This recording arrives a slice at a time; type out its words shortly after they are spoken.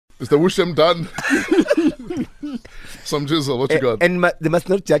Is the Woooooo done? Some jizzle, what you got? And they must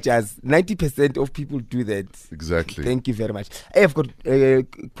not judge us. 90% of people do that. Exactly. Thank you very much. I have got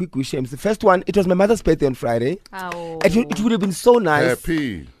quick Wooooos. The first one, it was my mother's birthday on Friday. Oh. It would have been so nice.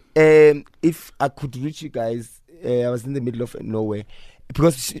 Happy. If I could reach you guys. I was in the middle of nowhere.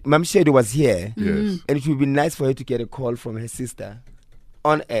 Because Mom Shadow was here. Yes. And it would be nice for her to get a call from her sister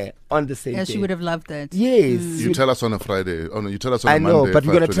on air on the same day. Yeah, she would have loved that. Yes. You tell us on a Friday. Oh no, you tell us on I a Monday. know, but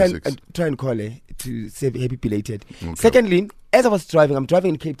we're going to 5:26. try and call her to say happy belated. Okay. Secondly, as I was driving, I'm driving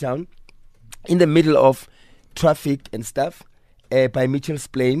in Cape Town in the middle of traffic and stuff by Mitchell's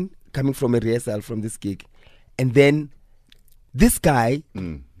Plain, coming from a rehearsal from this gig. And then this guy,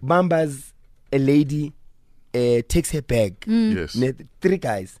 Bamba's a lady, takes her bag. Yes. 3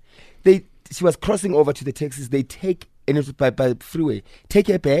 guys. She was crossing over to the taxis. They take, and it was by freeway, take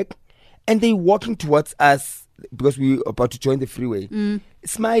her bag, and they walking towards us because we were about to join the freeway,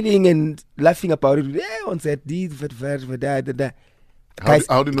 smiling and laughing about it. Yeah, on set, How do you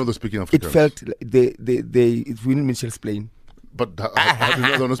know they're speaking it Afrikaans? felt it's Winnie Mitchell's Plain. But how do you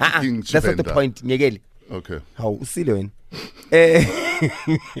know they're not speaking That's not the Tshivenda? point. Nyegeli. Okay. How silly.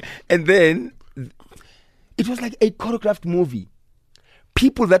 And then it was like a choreographed movie.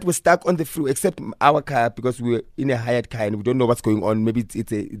 People that were stuck on the freeway, except our car, because we were in a hired car and we don't know what's going on. Maybe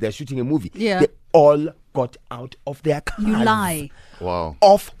they're shooting a movie. Yeah. They all got out of their cars. You lie. Wow.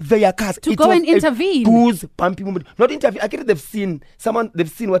 Off their cars. To It go was and a intervene. Booze pumping moment. Not intervene. I get it, they've seen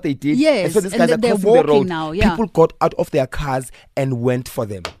what they did. Yes, And so these and guys then are they're crossing the walking road. now, yeah. People got out of their cars and went for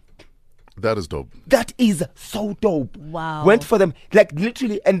them. That is dope. That is so dope. Wow. Went for them. Like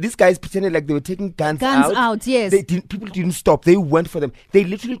literally, and these guys pretended like they were taking guns out. Yes. People didn't stop. They went for them. They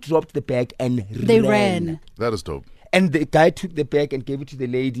literally dropped the bag and They ran. That is dope. And the guy took the bag and gave it to the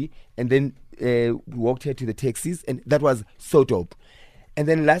lady and then walked her to the taxis. And that was so dope. And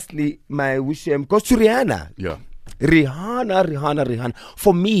then lastly, my wish goes to Rihanna. Yeah. Rihanna.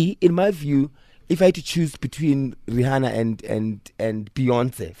 For me, in my view, if I had to choose between Rihanna and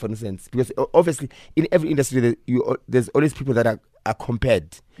Beyonce, for instance, because obviously in every industry there's always people that are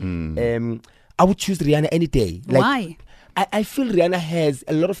compared. I would choose Rihanna any day. Why? I feel Rihanna has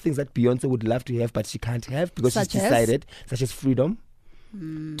a lot of things that Beyonce would love to have, but she can't have because she's decided, such as freedom,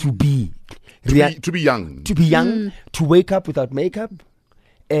 to be young. To be young, to wake up without makeup.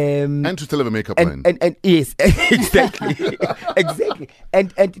 And to still have a makeup line. And yes, exactly. Exactly.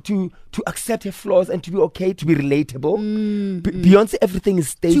 And to accept her flaws and to be okay, to be relatable. Beyonce, everything is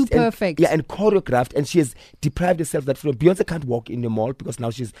staged. Too perfect. And choreographed, and she has deprived herself that freedom. Beyonce can't walk in the mall because now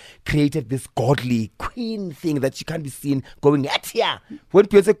she's created this godly queen thing that she can't be seen going at here. When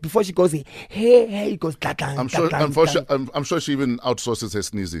Beyonce, before she goes, hey, it goes, I'm sure she even outsources her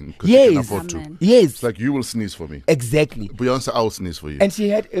sneezing. Yes. She can afford to. Yes. It's like, you will sneeze for me. Exactly. Beyonce, I'll sneeze for you. And she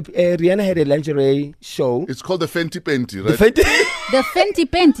had, Rihanna had a lingerie show. It's called the Fenty Penty, right? The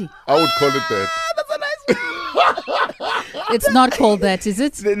Fenty Penty. I would call it that. That's a nice one. It's not called that, is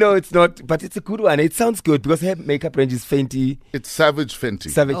it? No, it's not. But it's a good one. It sounds good because her makeup range is Fenty. It's Savage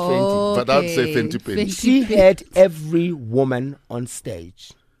Fenty. Fenty. But I'd say Fenty Penty. She had every woman on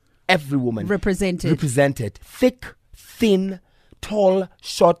stage. Every woman. Represented. Thick, thin, tall,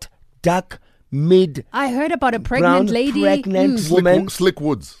 short, dark, mid. I heard about a pregnant lady. Pregnant woman. Slick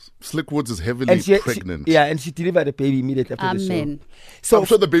Woods. Slick Woods is heavily pregnant. And she delivered a baby immediately after the show. So I'm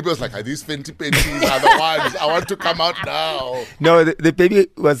sure the baby was like, these Fenty Penties are the ones. I want to come out now. No, the baby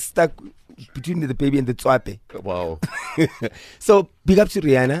was stuck between the baby and the twape. Wow. So big up to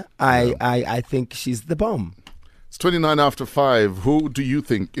Rihanna. I think she's the bomb. It's 29 after 5. Who do you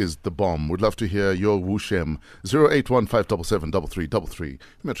think is the bomb? We'd love to hear your Woooooo. 081 577 3333.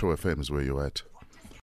 Metro FM is where you're at.